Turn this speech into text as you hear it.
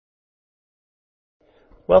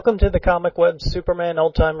Welcome to the Comic Web Superman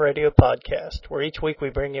Old Time Radio Podcast, where each week we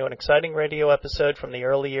bring you an exciting radio episode from the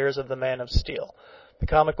early years of the Man of Steel. The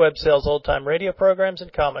Comic Web sells old-time radio programs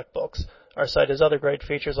and comic books. Our site has other great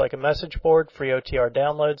features like a message board, free OTR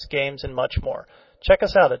downloads, games, and much more. Check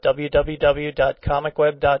us out at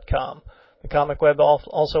www.comicweb.com. The Comic Web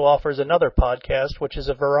also offers another podcast, which is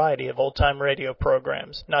a variety of old-time radio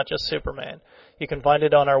programs, not just Superman. You can find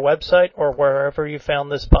it on our website or wherever you found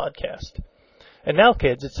this podcast. And now,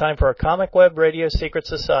 kids, it's time for our Comic Web Radio Secret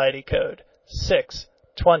Society code,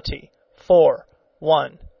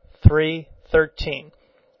 620411313.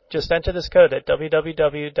 Just enter this code at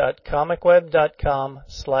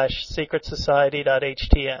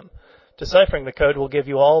www.comicweb.com/secretsociety.htm. Deciphering the code will give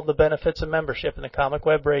you all of the benefits of membership in the Comic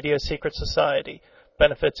Web Radio Secret Society.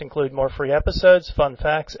 Benefits include more free episodes, fun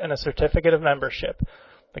facts, and a certificate of membership.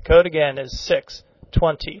 The code again is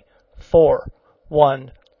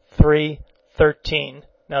 620411313.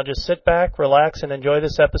 Now just sit back, relax, and enjoy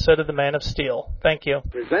this episode of The Man of Steel. Thank you.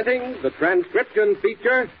 Presenting the transcription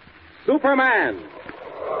feature, Superman.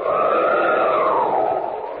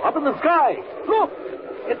 Up in the sky. Look!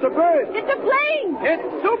 It's a bird. It's a plane. It's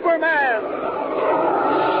Superman.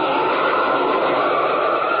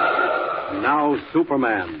 Now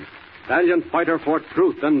Superman, valiant fighter for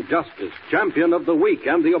truth and justice, champion of the weak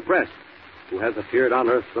and the oppressed, who has appeared on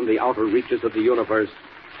Earth from the outer reaches of the universe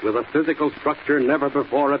with a physical structure never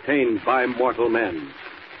before attained by mortal men.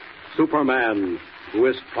 Superman, who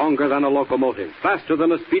is stronger than a locomotive, faster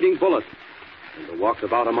than a speeding bullet, and who walks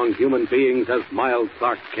about among human beings as Miles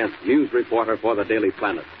Clark Kent, news reporter for the Daily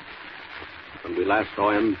Planet. When we last saw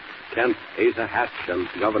him, Kent, Asa Hatch, and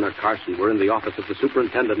Governor Carson were in the office of the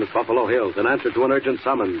superintendent of Buffalo Hills in answer to an urgent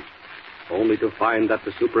summons, only to find that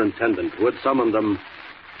the superintendent who had summoned them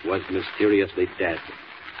was mysteriously dead.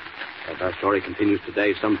 As our story continues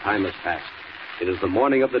today, some time has passed. It is the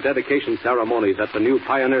morning of the dedication ceremonies at the new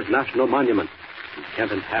Pioneers National Monument, and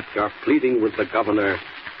Kent and Hatch are pleading with the governor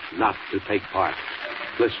not to take part.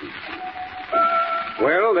 Listen.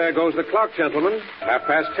 Well, there goes the clock, gentlemen.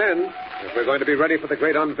 10:30. If we're going to be ready for the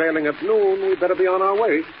great unveiling at noon, we'd better be on our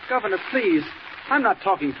way. Governor, please. I'm not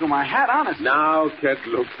talking through my hat, honestly. Now, Kent,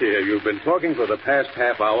 look here. You've been talking for the past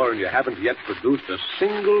half hour, and you haven't yet produced a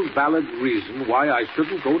single valid reason why I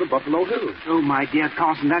shouldn't go to Buffalo Hills. Oh, my dear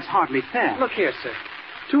Carson, that's hardly fair. Look here, sir.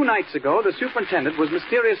 2 nights ago, the superintendent was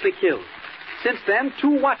mysteriously killed. Since then, 2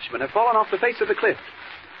 watchmen have fallen off the face of the cliff.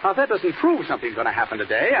 Now, that doesn't prove something's going to happen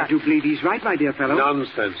today. I do believe he's right, my dear fellow.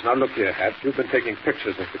 Nonsense. Now, look here, Hatch. You've been taking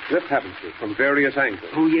pictures of the cliff, haven't you, from various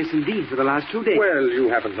angles? Oh, yes, indeed, for the last 2 days. Well, you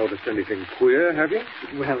haven't noticed anything queer, have you?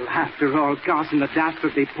 Well, after all, Carson, a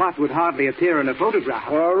dastardly plot would hardly appear in a photograph.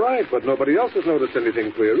 All right, but nobody else has noticed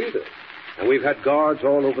anything queer either. And we've had guards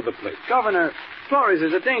all over the place. Governor, Flores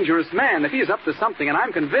is a dangerous man. If he's up to something, and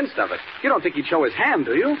I'm convinced of it, you don't think he'd show his hand,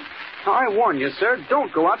 do you? Now, I warn you, sir,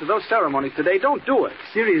 don't go out to those ceremonies today. Don't do it.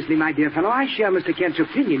 Seriously, my dear fellow, I share Mr. Kent's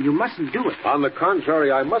opinion. You mustn't do it. On the contrary,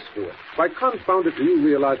 I must do it. Why, confound it, do you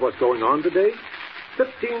realize what's going on today?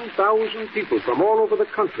 15,000 people from all over the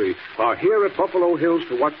country are here at Buffalo Hills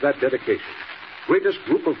to watch that dedication. Greatest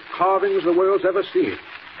group of carvings the world's ever seen.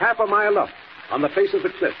 Half a mile up, on the face of the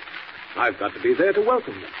cliff. I've got to be there to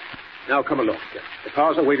welcome them. Now, come along, Kent. The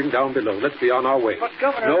cars are waiting down below. Let's be on our way. But,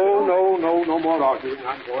 Governor... No more arguing.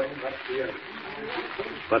 I'm going. Let's be in.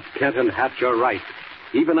 But Kent and Hatch are right.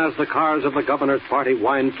 Even as the cars of the governor's party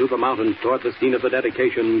wind through the mountains toward the scene of the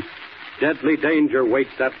dedication, deadly danger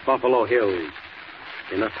waits at Buffalo Hills.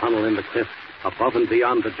 In a tunnel in the cliff, above and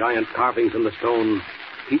beyond the giant carvings in the stone,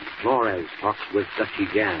 Pete Flores talks with Dutchy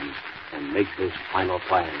Jan and makes his final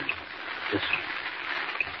plans. Listen.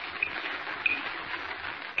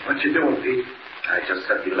 What you doing, Pete? I just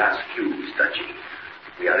set the last fuse, Dutchy.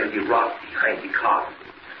 We are in the rock behind the carving.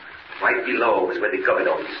 Right below is where the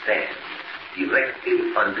governor will stand, directly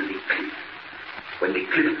under the cliff. When the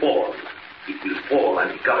cliff falls, it will fall on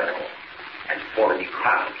the governor and fall on the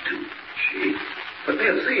crowd, too. Gee. But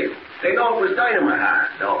they'll see it. They know it was dynamite.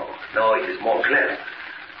 No, it is more clever.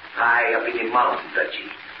 High up in the mountain, Dutchy,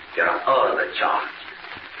 there are other charges.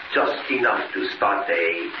 Just enough to start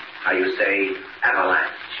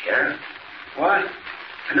avalanche, yeah? What?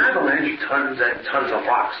 An avalanche, tons and tons of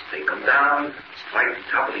rocks. They come down, strike the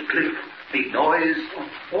top of the cliff. Big noise.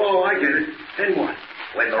 Oh, I get it. Then what?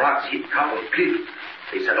 When the rocks hit the top of the cliff,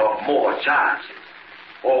 they set off more charges.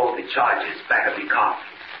 All the charges back of the coffin,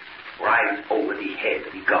 right over the head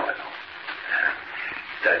of the governor.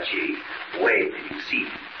 Dutchy, wait till you see.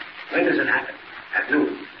 When does it happen? At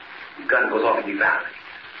noon. The gun goes off in the valley.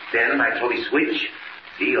 Then I throw the switch,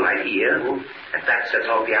 see right here, and that sets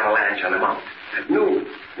off the avalanche on the mountain. At noon,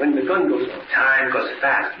 when the gun goes off. Time goes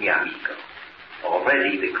fast, mi amigo.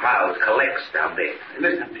 Already the crowd collects down there.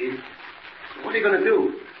 Listen, Pete. What are you going to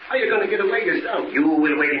do? How are you going to get away yourself? You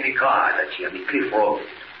will wait in the car, Dutchy, on the cliff road,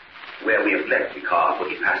 where we have left the car for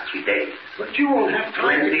the past 3 days. But you won't have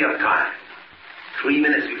time. Plenty of time. 3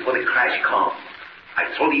 minutes before the crash comes, I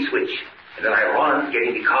throw the switch, and then I run, get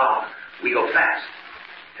in the car. We go fast.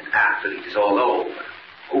 And after it is all over,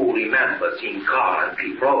 who remembers seeing car on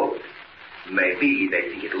Cliff Road? Maybe they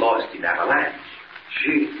think it lost in avalanche.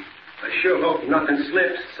 Gee, I sure hope nothing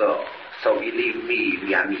slips. So believe me,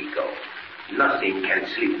 mi amigo, nothing can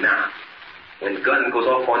slip now. When gun goes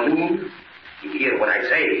off on noon, you hear what I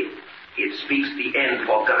say. It speaks the end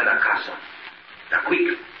for Governor Casa. Now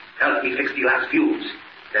quick, help me fix the last fuse,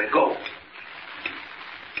 then go.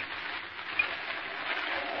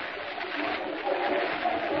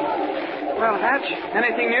 Well, Hatch,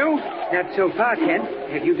 anything new? Not so far, Kent.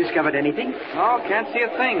 Have you discovered anything? No, can't see a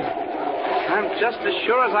thing. I'm just as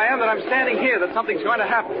sure as I am that I'm standing here that something's going to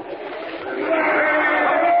happen. They're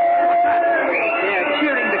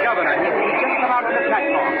cheering the governor. He's just come out on the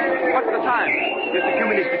platform. What's the time? Just a few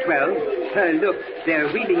minutes to 12. Look, they're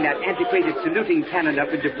wheeling that antiquated saluting cannon up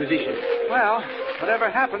into position. Well, whatever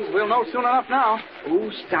happens, we'll know soon enough now. Oh,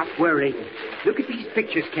 stop worrying. Look at these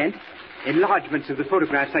pictures, Kent. Enlargements of the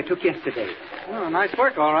photographs I took yesterday. Oh, nice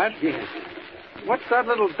work, all right. Yes. What's that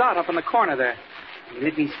little dot up in the corner there?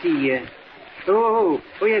 Let me see. Oh,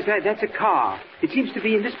 yes, that's a car. It seems to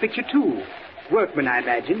be in this picture, too. Workman, I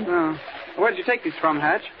imagine. Oh. Where'd you take these from,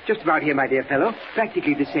 Hatch? Just about here, my dear fellow.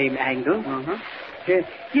 Practically the same angle. Uh-huh.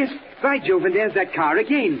 Yes, by Jove, and there's that car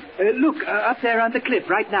again. Look, up there on the cliff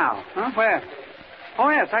right now. Huh? Where?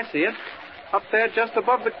 Oh, yes, I see it. Up there just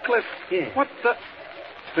above the cliff. Yes. What the...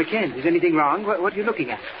 But, Ken, is anything wrong? What are you looking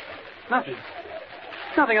at? Nothing.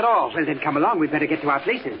 Nothing at all. Well, then come along. We'd better get to our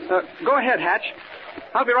places. Go ahead, Hatch.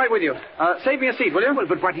 I'll be right with you. Save me a seat, will you? Well,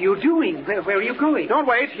 but what are you doing? Where are you going? Don't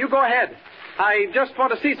wait. You go ahead. I just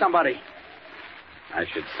want to see somebody. I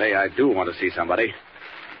should say I do want to see somebody.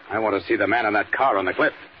 I want to see the man in that car on the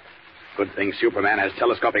cliff. Good thing Superman has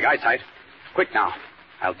telescopic eyesight. Quick now.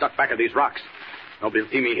 I'll duck back at these rocks. Nobody'll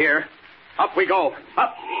see me here. Up we go.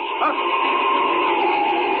 Up. Up.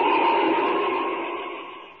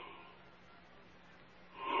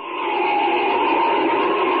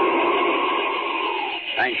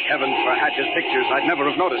 Thank heavens for Hatch's pictures. I'd never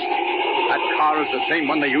have noticed. That car is the same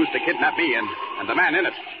one they used to kidnap me in, and the man in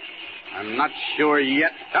it. I'm not sure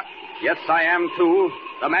yet. Yes, I am, too.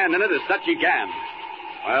 The man in it is Dutchy Gann.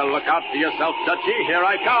 Well, look out for yourself, Dutchy. Here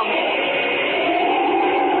I come.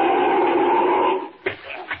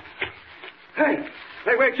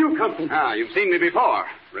 Hey, where'd you come from? You've seen me before.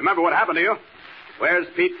 Remember what happened to you? Where's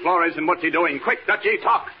Pete Flores and what's he doing? Quick, Dutchy,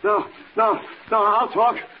 talk. No, I'll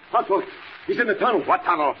talk. He's in the tunnel. What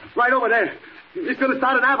tunnel? Right over there. He's going to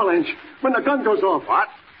start an avalanche when the gun goes off. What?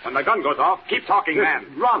 When the gun goes off? Keep talking, man.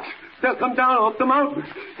 Rocks. They'll come down off the mountain,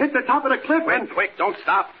 hit the top of the cliff. Wait, quick, don't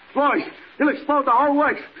stop. Flores, he'll explode the whole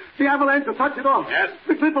works. The avalanche will touch it off. Yes?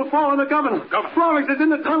 The cliff will fall on the governor. Flores is in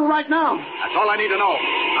the tunnel right now. That's all I need to know.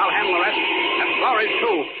 I'll handle the rest. And Flores,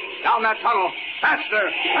 too. Down that tunnel. Faster!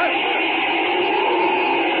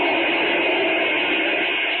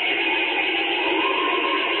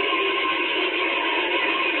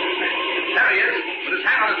 There he is, with his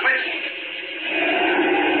hand on his switch.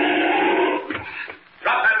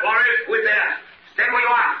 Drop that, Flores. Who is there? Stay where you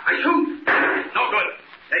are. I shoot. No good.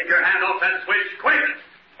 Take your hand off that switch, quick.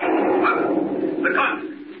 What? The gun.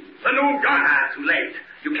 The new gun. Too late.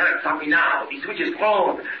 You cannot stop me now. The switch is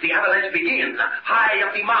thrown. The avalanche begins. High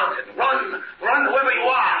up the mountain. Run. Run whoever you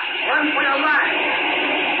are. Run for your life.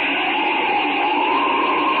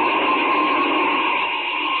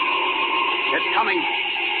 It's coming.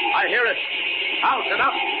 I hear it. Out and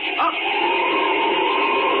up. Up.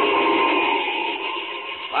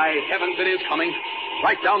 By heavens, it is coming.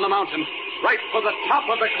 Right down the mountain. Right for the top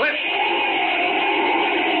of the cliff.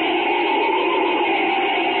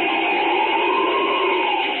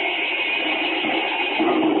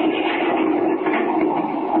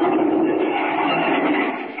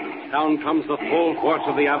 Down comes the full force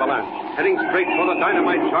of the avalanche, heading straight for the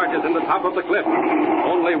dynamite charges in the top of the cliff.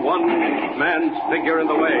 Only one man's figure in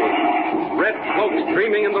the way. Red smoke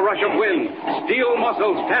streaming in the rush of wind. Steel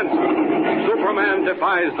muscles tense. Superman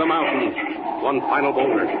defies the mountain. One final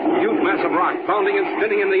boulder. Huge mass of rock bounding and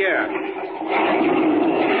spinning in the air.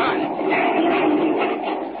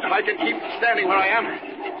 If I can keep standing where I am,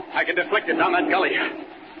 I can deflect it down that gully.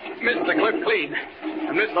 Miss the cliff clean.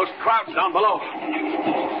 And miss those crowds down below.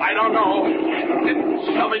 I don't know.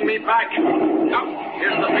 It's shoving me back. Now,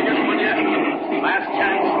 here's the biggest one yet. Last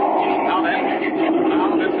chance. Now then.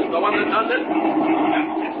 Now this is the one that does it.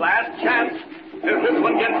 Last chance. If this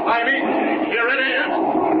one gets by me, here it is.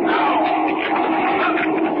 Now.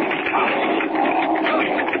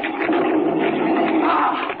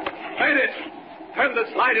 Made it. Turn the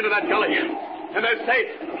slide into that gully. And they're safe.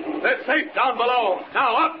 They're safe down below.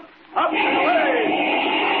 Now up and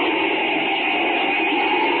away.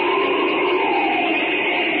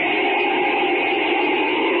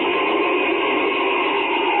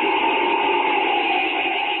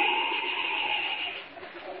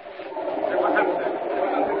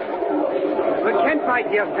 My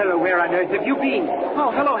dear fellow, where on earth have you been?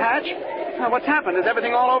 Oh, hello, Hatch. What's happened? Is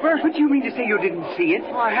everything all over? What do you mean to say you didn't see it?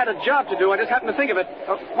 Oh, I had a job to do. I just happened to think of it.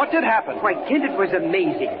 What did happen? Why, Kent, it was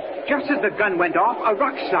amazing. Just as the gun went off, a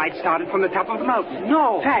rock slide started from the top of the mountain.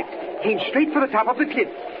 No. Fact, came straight for the top of the cliff.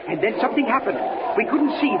 And then something happened. We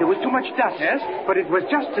couldn't see. There was too much dust. Yes? But it was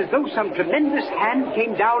just as though some tremendous hand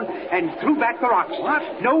came down and threw back the rocks. What?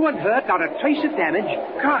 No one hurt, not a trace of damage.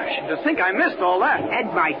 Gosh, to think I missed all that. And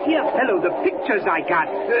my dear fellow, the pictures I got.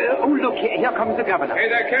 Oh, look, here comes the governor. Hey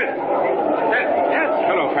there, Kent. Yes?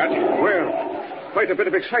 Hello, Pat. Well, quite a bit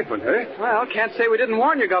of excitement, eh? Well, can't say we didn't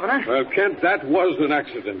warn you, Governor. Well, Kent, that was an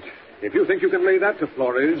accident. If you think you can lay that to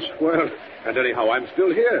Flores, well, and anyhow, I'm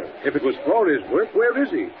still here. If it was Flores' work, where is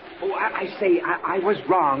he? Oh, I was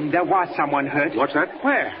wrong. There was someone hurt. What's that?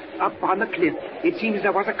 Where? Up on the cliff. It seems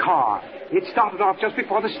there was a car. It started off just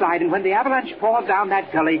before the slide, and when the avalanche poured down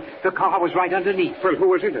that gully, the car was right underneath. Well, who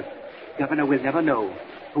was in it? Governor, we'll never know.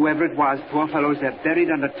 Whoever it was, poor fellows, they're buried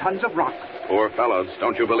under tons of rock. Poor fellows.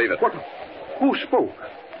 Don't you believe it? What? Who spoke?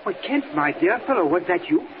 Why, Kent, my dear fellow, was that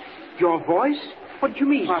you? Your voice? What do you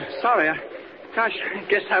mean? Oh, sorry. Gosh, I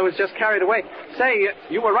guess I was just carried away. Say,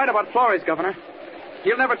 you were right about Flores, Governor.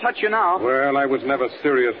 He'll never touch you now. Well, I was never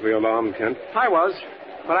seriously alarmed, Kent. I was,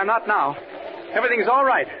 but I'm not now. Everything's all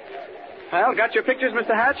right. Well, got your pictures,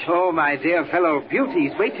 Mr. Hatch? Oh, my dear fellow,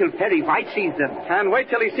 beauties. Wait till Perry White sees them. And wait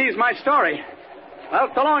till he sees my story. Well,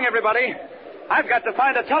 so long, everybody. I've got to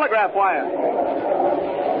find a telegraph wire.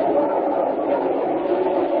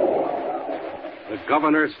 The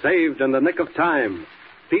governor saved in the nick of time.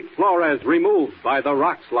 Pete Flores removed by the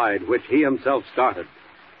rock slide which he himself started.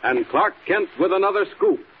 And Clark Kent with another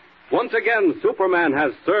scoop. Once again, Superman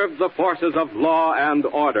has served the forces of law and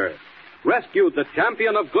order, rescued the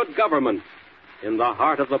champion of good government in the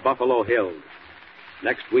heart of the Buffalo Hills.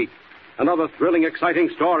 Next week, another thrilling, exciting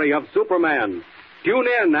story of Superman. Tune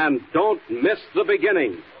in and don't miss the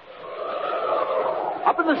beginning.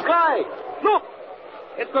 Up in the sky. Look!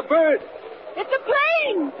 It's a bird. It's a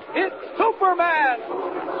plane! It's Superman!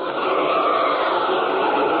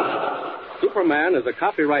 Superman is a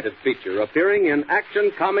copyrighted feature appearing in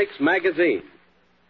Action Comics magazine.